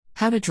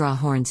How to draw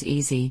horns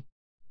easy.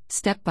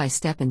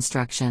 Step-by-step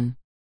instruction.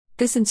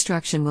 This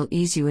instruction will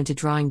ease you into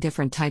drawing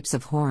different types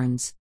of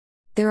horns.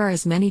 There are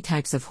as many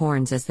types of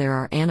horns as there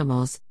are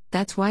animals,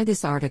 that's why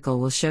this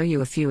article will show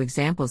you a few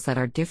examples that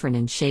are different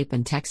in shape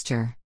and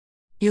texture.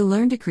 You'll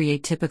learn to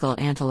create typical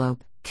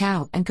antelope,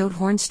 cow, and goat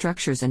horn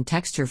structures and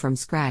texture from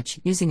scratch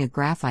using a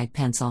graphite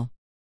pencil.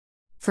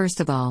 First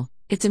of all,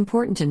 it's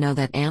important to know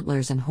that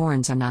antlers and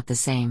horns are not the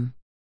same.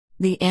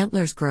 The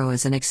antlers grow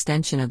as an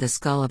extension of the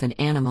skull of an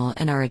animal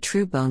and are a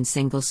true bone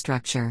single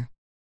structure.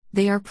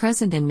 They are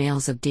present in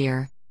males of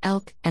deer,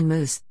 elk, and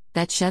moose,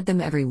 that shed them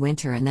every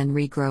winter and then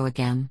regrow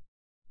again.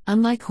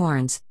 Unlike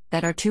horns,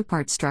 that are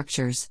two-part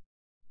structures.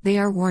 They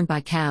are worn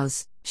by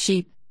cows,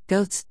 sheep,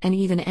 goats, and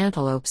even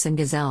antelopes and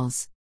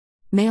gazelles.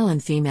 Male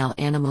and female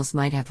animals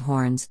might have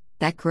horns,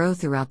 that grow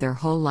throughout their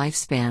whole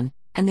lifespan,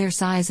 and their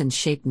size and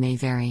shape may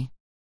vary.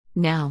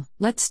 Now,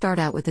 let's start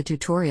out with a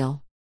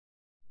tutorial.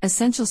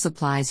 Essential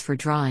supplies for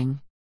drawing.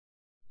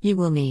 You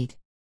will need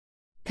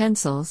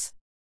pencils,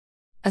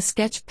 a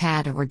sketch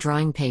pad or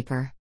drawing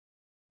paper,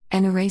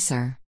 an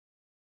eraser.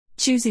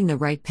 Choosing the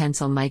right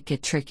pencil might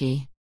get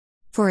tricky.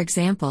 For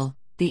example,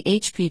 the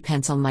HP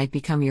pencil might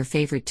become your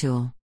favorite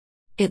tool.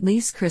 It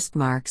leaves crisp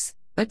marks,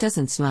 but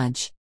doesn't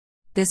smudge.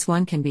 This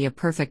one can be a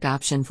perfect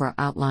option for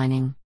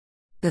outlining.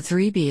 The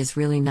 3B is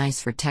really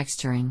nice for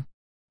texturing.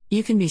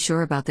 You can be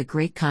sure about the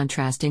great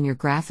contrast in your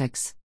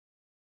graphics.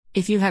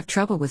 If you have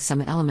trouble with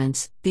some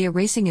elements, the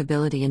erasing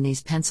ability in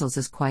these pencils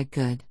is quite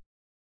good.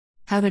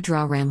 How to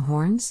draw ram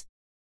horns?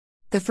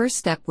 The first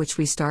step which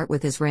we start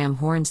with is ram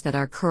horns that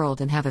are curled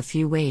and have a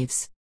few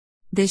waves.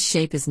 This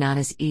shape is not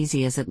as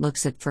easy as it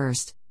looks at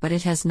first, but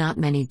it has not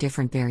many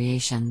different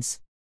variations.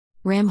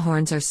 Ram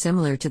horns are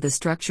similar to the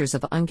structures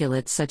of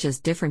ungulates such as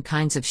different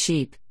kinds of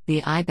sheep,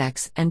 the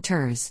ibex and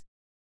turs.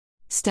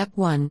 Step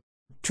 1.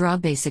 Draw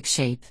basic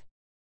shape.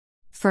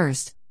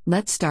 First,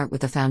 let's start with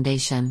the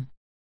foundation.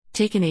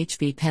 Take an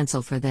HB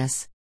pencil for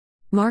this.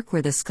 Mark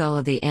where the skull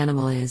of the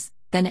animal is,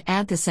 then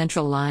add the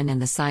central line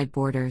and the side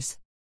borders.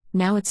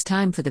 Now it's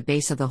time for the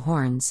base of the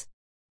horns.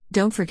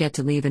 Don't forget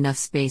to leave enough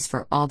space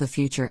for all the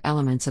future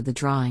elements of the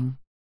drawing.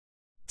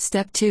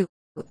 Step 2.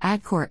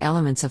 Add core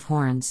elements of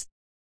horns.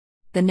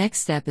 The next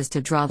step is to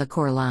draw the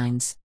core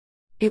lines.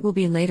 It will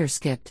be later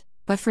skipped,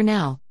 but for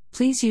now,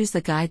 please use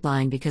the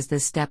guideline because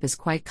this step is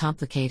quite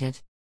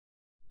complicated.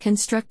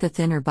 Construct the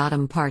thinner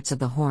bottom parts of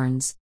the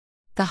horns.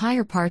 The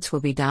higher parts will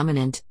be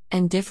dominant,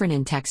 and different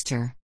in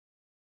texture.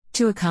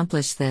 To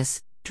accomplish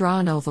this, draw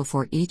an oval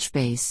for each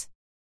base.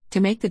 To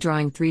make the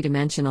drawing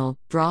three-dimensional,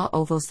 draw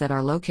ovals that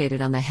are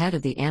located on the head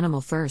of the animal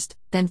first,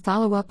 then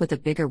follow up with the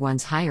bigger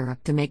ones higher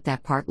up to make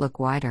that part look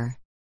wider.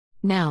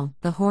 Now,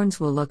 the horns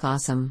will look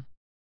awesome.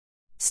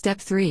 Step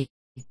 3.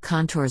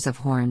 Contours of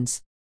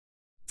horns.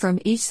 From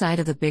each side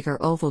of the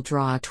bigger oval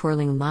draw a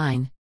twirling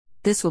line.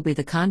 This will be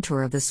the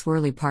contour of the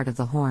swirly part of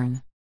the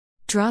horn.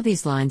 Draw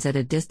these lines at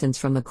a distance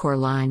from the core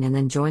line and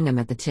then join them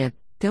at the tip.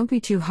 Don't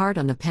be too hard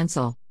on the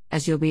pencil,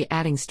 as you'll be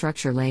adding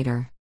structure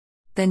later.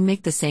 Then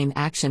make the same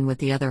action with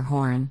the other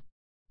horn.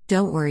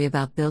 Don't worry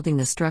about building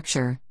the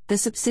structure, the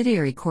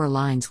subsidiary core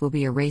lines will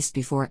be erased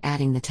before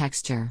adding the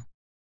texture.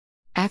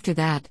 After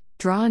that,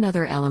 draw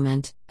another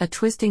element, a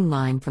twisting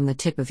line from the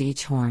tip of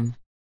each horn.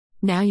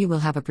 Now you will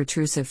have a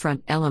protrusive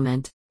front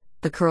element,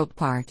 the curled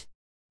part.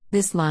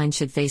 This line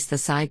should face the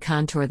side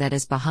contour that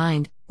is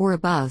behind, or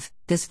above,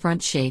 this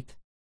front shape.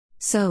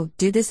 So,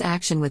 do this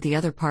action with the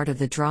other part of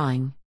the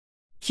drawing.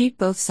 Keep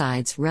both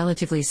sides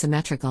relatively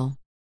symmetrical.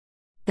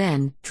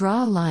 Then,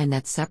 draw a line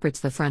that separates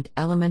the front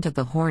element of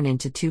the horn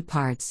into two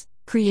parts,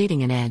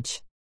 creating an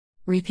edge.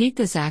 Repeat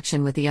this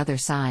action with the other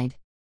side.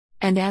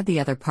 And add the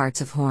other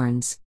parts of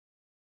horns.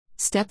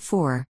 Step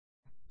 4.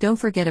 Don't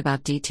forget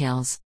about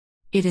details.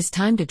 It is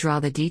time to draw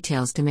the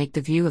details to make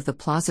the view of the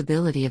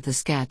plausibility of the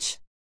sketch.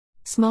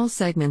 Small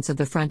segments of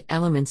the front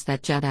elements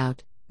that jut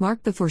out,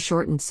 mark the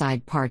foreshortened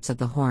side parts of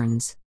the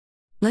horns.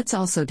 Let's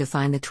also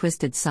define the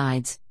twisted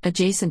sides,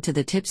 adjacent to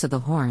the tips of the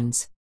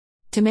horns.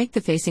 To make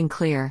the facing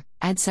clear,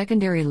 add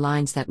secondary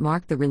lines that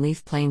mark the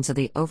relief planes of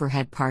the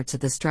overhead parts of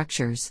the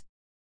structures.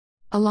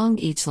 Along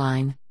each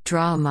line,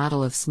 draw a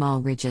model of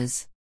small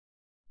ridges.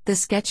 The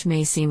sketch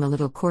may seem a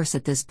little coarse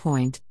at this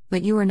point,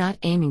 but you are not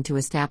aiming to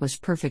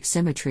establish perfect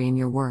symmetry in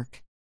your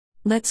work.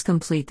 Let's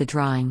complete the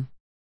drawing.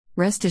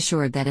 Rest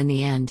assured that in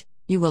the end,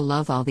 you will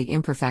love all the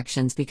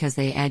imperfections because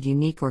they add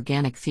unique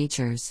organic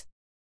features.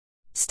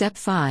 Step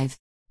 5.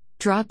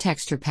 Draw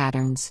texture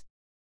patterns.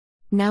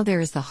 Now there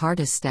is the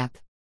hardest step.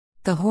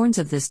 The horns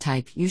of this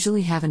type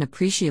usually have an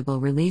appreciable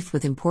relief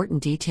with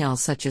important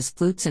details such as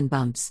flutes and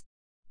bumps.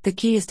 The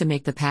key is to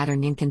make the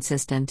pattern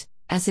inconsistent,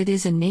 as it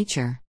is in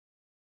nature.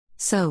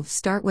 So,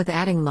 start with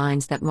adding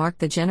lines that mark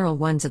the general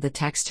ones of the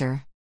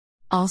texture.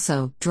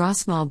 Also, draw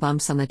small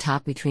bumps on the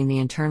top between the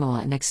internal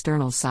and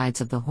external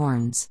sides of the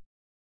horns.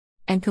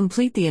 And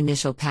complete the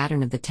initial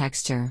pattern of the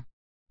texture.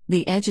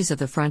 The edges of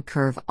the front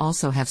curve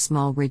also have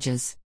small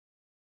ridges.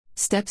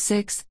 Step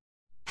 6.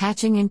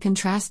 Hatching and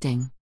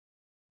contrasting.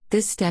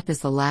 This step is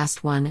the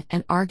last one,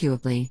 and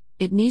arguably,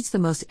 it needs the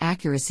most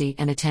accuracy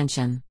and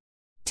attention.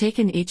 Take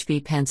an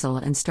HB pencil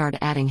and start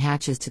adding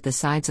hatches to the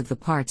sides of the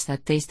parts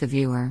that face the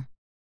viewer.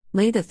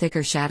 Lay the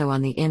thicker shadow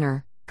on the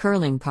inner,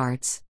 curling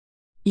parts.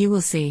 You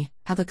will see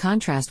how the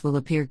contrast will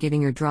appear,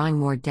 giving your drawing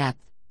more depth,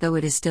 though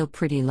it is still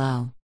pretty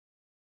low.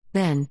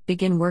 Then,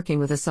 begin working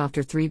with a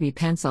softer 3B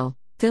pencil,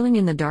 filling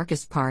in the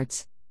darkest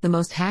parts. The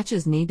most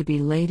hatches need to be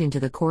laid into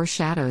the core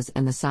shadows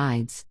and the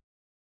sides.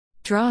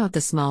 Draw out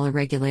the small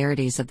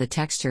irregularities of the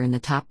texture in the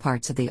top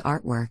parts of the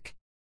artwork.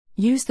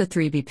 Use the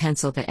 3B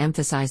pencil to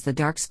emphasize the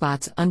dark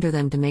spots under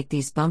them to make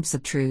these bumps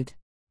obtrude.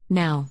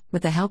 Now,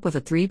 with the help of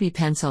a 3B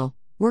pencil,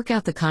 work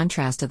out the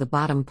contrast of the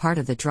bottom part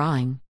of the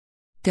drawing.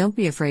 Don't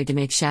be afraid to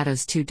make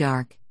shadows too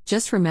dark,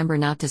 just remember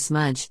not to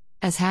smudge,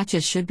 as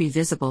hatches should be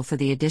visible for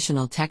the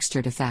additional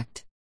textured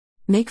effect.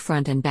 Make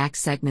front and back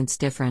segments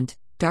different,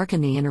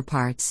 darken the inner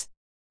parts.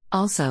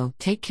 Also,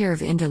 take care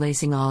of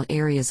interlacing all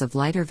areas of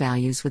lighter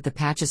values with the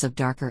patches of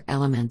darker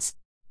elements.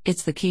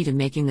 It's the key to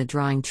making the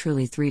drawing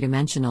truly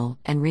three-dimensional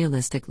and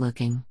realistic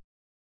looking.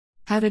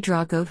 How to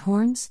draw goat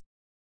horns?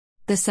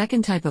 The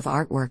second type of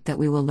artwork that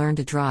we will learn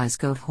to draw is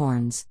goat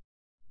horns.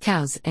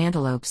 Cows,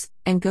 antelopes,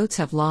 and goats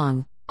have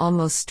long,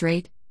 almost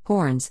straight,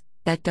 horns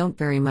that don't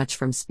vary much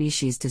from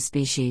species to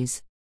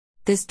species.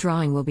 This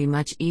drawing will be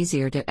much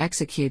easier to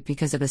execute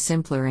because of a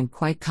simpler and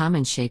quite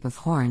common shape of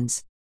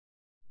horns.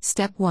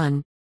 Step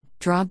 1.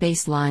 Draw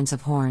base lines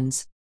of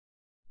horns.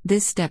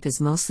 This step is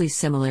mostly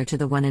similar to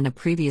the one in a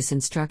previous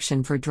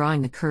instruction for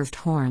drawing the curved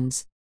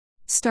horns.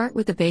 Start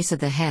with the base of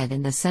the head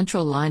and the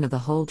central line of the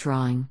whole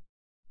drawing.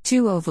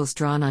 2 ovals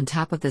drawn on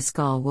top of the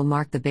skull will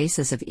mark the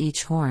bases of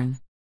each horn.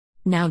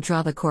 Now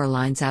draw the core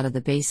lines out of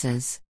the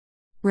bases.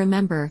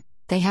 Remember,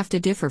 they have to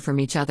differ from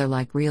each other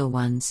like real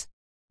ones.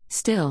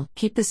 Still,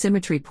 keep the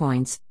symmetry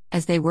points,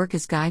 as they work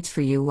as guides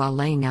for you while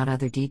laying out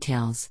other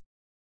details.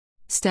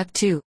 Step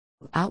 2.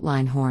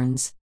 Outline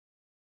horns.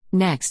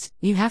 Next,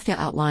 you have to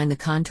outline the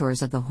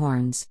contours of the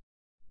horns.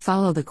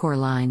 Follow the core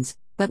lines,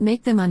 but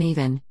make them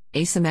uneven,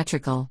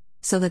 asymmetrical,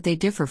 so that they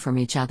differ from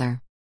each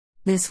other.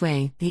 This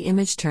way, the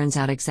image turns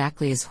out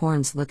exactly as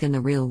horns look in the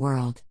real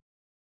world.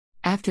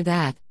 After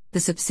that, the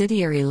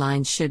subsidiary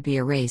lines should be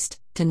erased,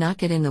 to not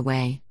get in the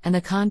way, and the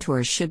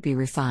contours should be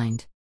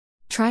refined.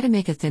 Try to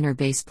make a thinner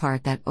base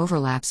part that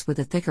overlaps with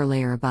a thicker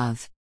layer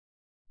above.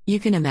 You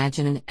can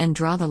imagine and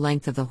draw the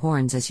length of the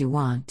horns as you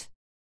want.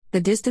 The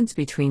distance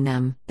between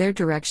them, their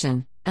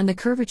direction, and the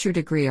curvature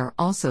degree are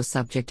also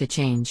subject to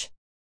change.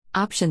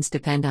 Options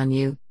depend on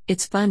you.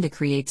 It's fun to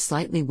create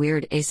slightly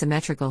weird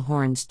asymmetrical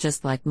horns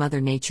just like Mother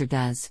Nature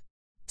does.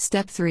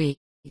 Step 3.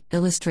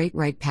 Illustrate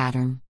right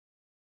pattern.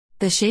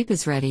 The shape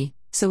is ready,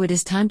 so it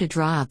is time to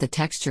draw out the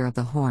texture of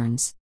the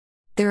horns.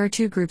 There are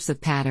 2 groups of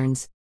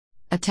patterns: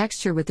 a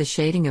texture with the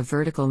shading of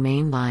vertical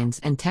main lines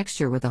and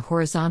texture with a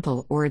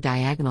horizontal or a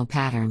diagonal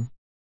pattern.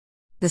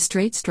 The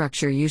straight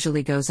structure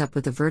usually goes up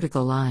with the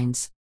vertical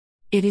lines.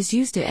 It is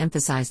used to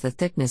emphasize the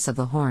thickness of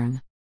the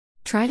horn.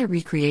 Try to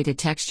recreate a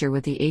texture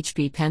with the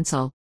HB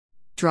pencil.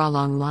 Draw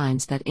long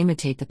lines that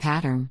imitate the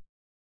pattern.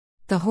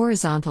 The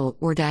horizontal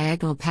or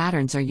diagonal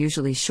patterns are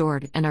usually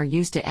short and are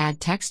used to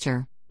add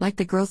texture, like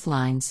the growth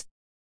lines.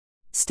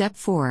 Step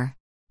 4.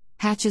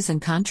 Hatches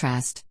and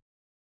contrast.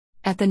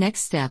 At the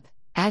next step,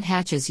 add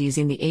hatches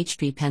using the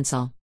HB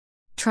pencil.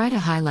 Try to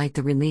highlight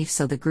the relief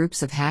so the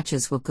groups of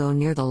hatches will go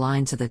near the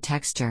lines of the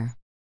texture.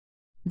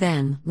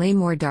 Then, lay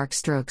more dark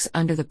strokes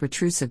under the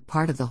protrusive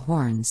part of the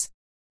horns.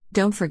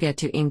 Don't forget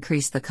to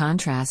increase the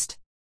contrast.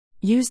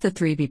 Use the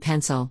 3B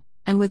pencil,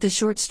 and with the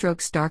short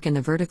strokes darken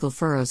the vertical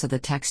furrows of the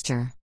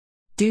texture.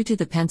 Due to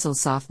the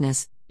pencil's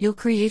softness, you'll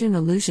create an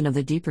illusion of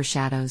the deeper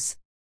shadows.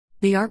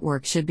 The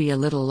artwork should be a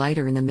little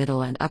lighter in the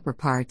middle and upper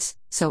parts,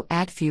 so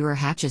add fewer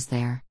hatches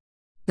there.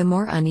 The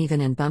more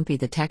uneven and bumpy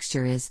the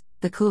texture is,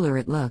 the cooler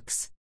it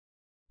looks.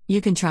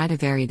 You can try to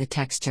vary the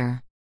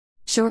texture.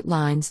 Short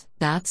lines,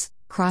 dots,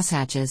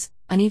 crosshatches,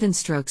 uneven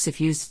strokes if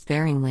used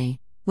sparingly,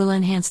 will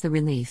enhance the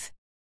relief.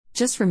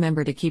 Just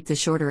remember to keep the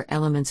shorter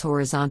elements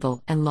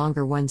horizontal and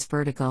longer ones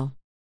vertical.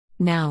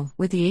 Now,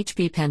 with the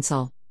HB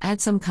pencil, add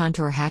some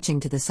contour hatching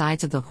to the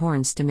sides of the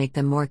horns to make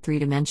them more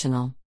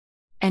three-dimensional.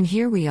 And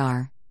here we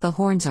are, the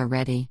horns are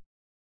ready.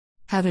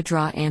 How to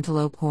draw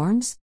antelope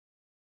horns?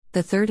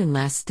 The third and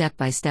last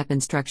step-by-step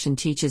instruction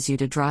teaches you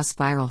to draw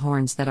spiral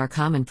horns that are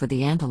common for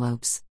the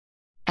antelopes.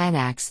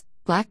 Addax,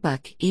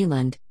 blackbuck,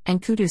 eland,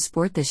 and kudu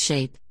sport this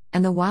shape,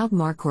 and the wild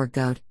markhor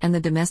goat and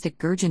the domestic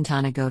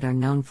Gurjantana goat are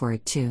known for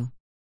it too.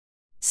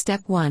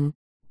 Step 1.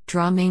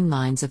 Draw main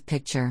lines of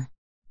picture.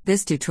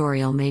 This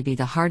tutorial may be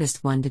the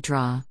hardest one to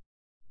draw.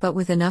 But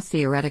with enough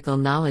theoretical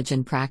knowledge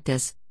and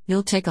practice,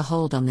 you'll take a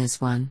hold on this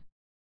one.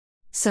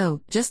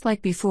 So, just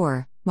like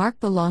before, mark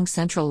the long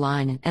central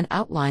line and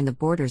outline the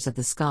borders of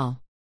the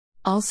skull.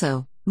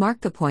 Also,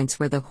 mark the points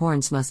where the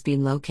horns must be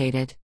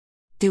located.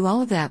 Do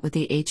all of that with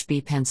the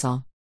HB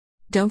pencil.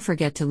 Don't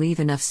forget to leave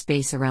enough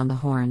space around the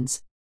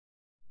horns.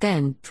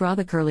 Then, draw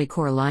the curly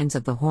core lines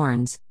of the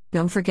horns.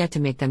 Don't forget to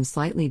make them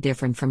slightly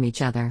different from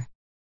each other.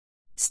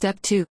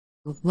 Step 2.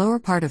 Lower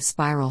part of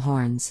spiral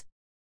horns.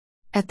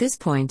 At this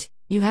point,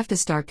 you have to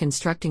start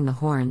constructing the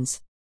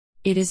horns.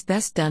 It is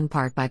best done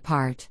part by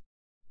part.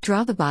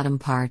 Draw the bottom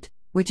part,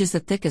 which is the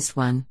thickest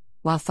one,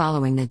 while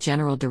following the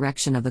general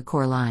direction of the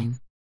core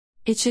line.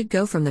 It should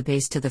go from the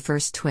base to the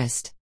first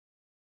twist.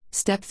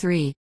 Step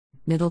 3.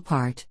 Middle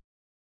part.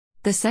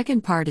 The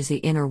second part is the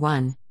inner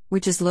one,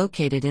 which is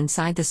located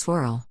inside the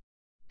swirl.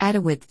 Add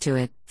a width to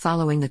it,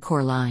 following the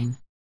core line.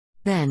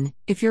 Then,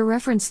 if your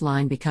reference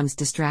line becomes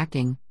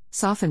distracting,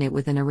 soften it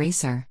with an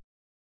eraser.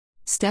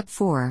 Step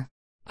 4.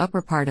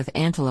 Upper part of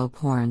antelope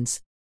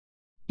horns.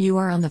 You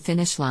are on the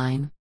finish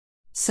line.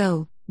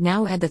 So,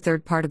 now add the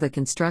third part of the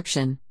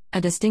construction,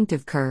 a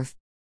distinctive curve.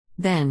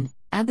 Then,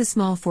 add the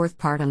small fourth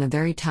part on the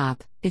very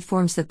top, it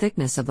forms the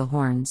thickness of the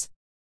horns.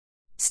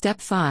 Step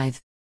 5.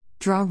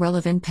 Draw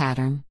relevant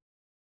pattern.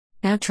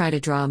 Now try to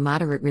draw a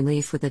moderate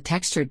relief with a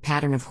textured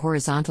pattern of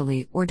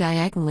horizontally or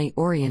diagonally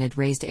oriented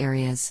raised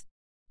areas.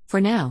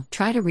 For now,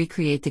 try to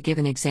recreate the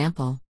given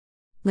example.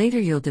 Later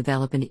you'll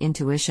develop an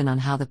intuition on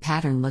how the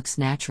pattern looks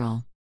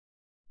natural.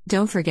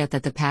 Don't forget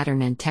that the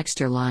pattern and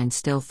texture lines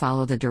still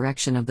follow the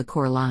direction of the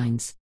core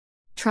lines.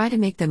 Try to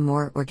make them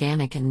more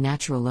organic and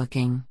natural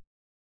looking.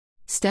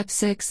 Step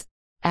 6.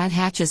 Add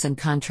hatches and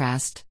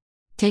contrast.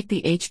 Take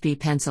the HB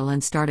pencil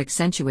and start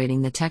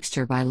accentuating the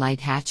texture by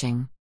light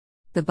hatching.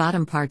 The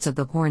bottom parts of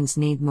the horns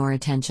need more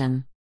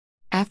attention.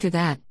 After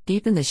that,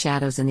 deepen the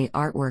shadows in the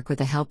artwork with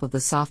the help of the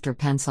softer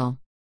pencil.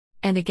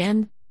 And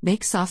again,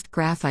 make soft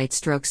graphite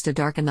strokes to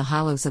darken the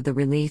hollows of the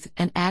relief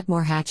and add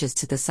more hatches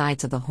to the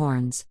sides of the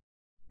horns.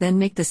 Then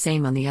make the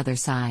same on the other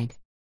side.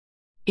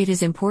 It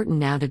is important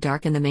now to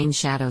darken the main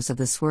shadows of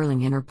the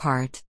swirling inner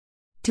part.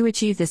 To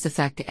achieve this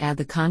effect, add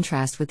the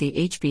contrast with the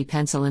HB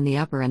pencil in the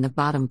upper and the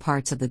bottom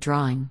parts of the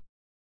drawing.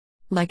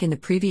 Like in the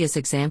previous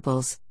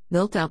examples,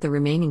 build out the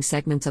remaining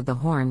segments of the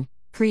horn,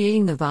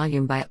 creating the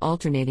volume by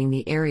alternating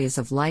the areas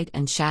of light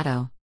and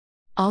shadow.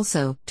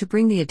 Also, to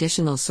bring the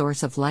additional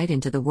source of light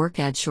into the work,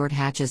 add short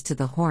hatches to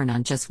the horn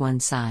on just one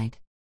side.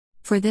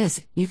 For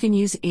this, you can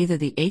use either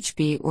the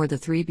HB or the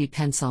 3B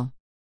pencil.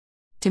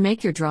 To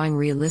make your drawing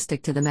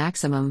realistic to the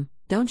maximum,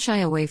 don't shy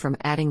away from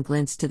adding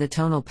glints to the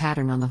tonal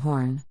pattern on the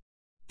horn.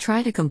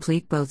 Try to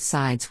complete both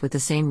sides with the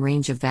same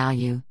range of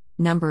value,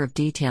 number of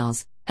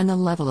details, and the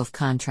level of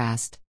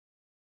contrast.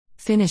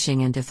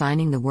 Finishing and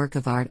defining the work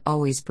of art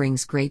always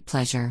brings great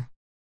pleasure.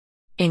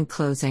 In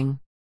closing,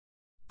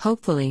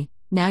 hopefully,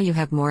 now you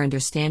have more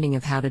understanding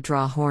of how to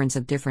draw horns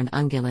of different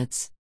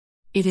ungulates.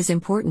 It is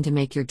important to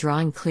make your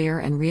drawing clear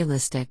and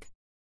realistic.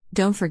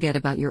 Don't forget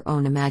about your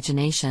own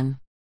imagination.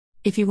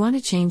 If you want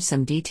to change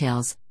some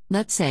details,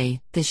 let's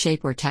say, the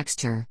shape or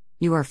texture,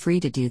 you are free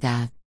to do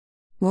that.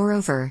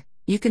 Moreover,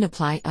 you can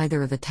apply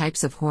either of the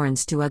types of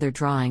horns to other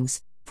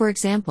drawings. For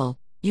example,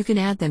 you can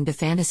add them to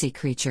fantasy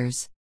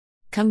creatures.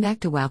 Come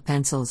back to WOW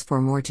Pencils for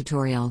more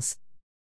tutorials.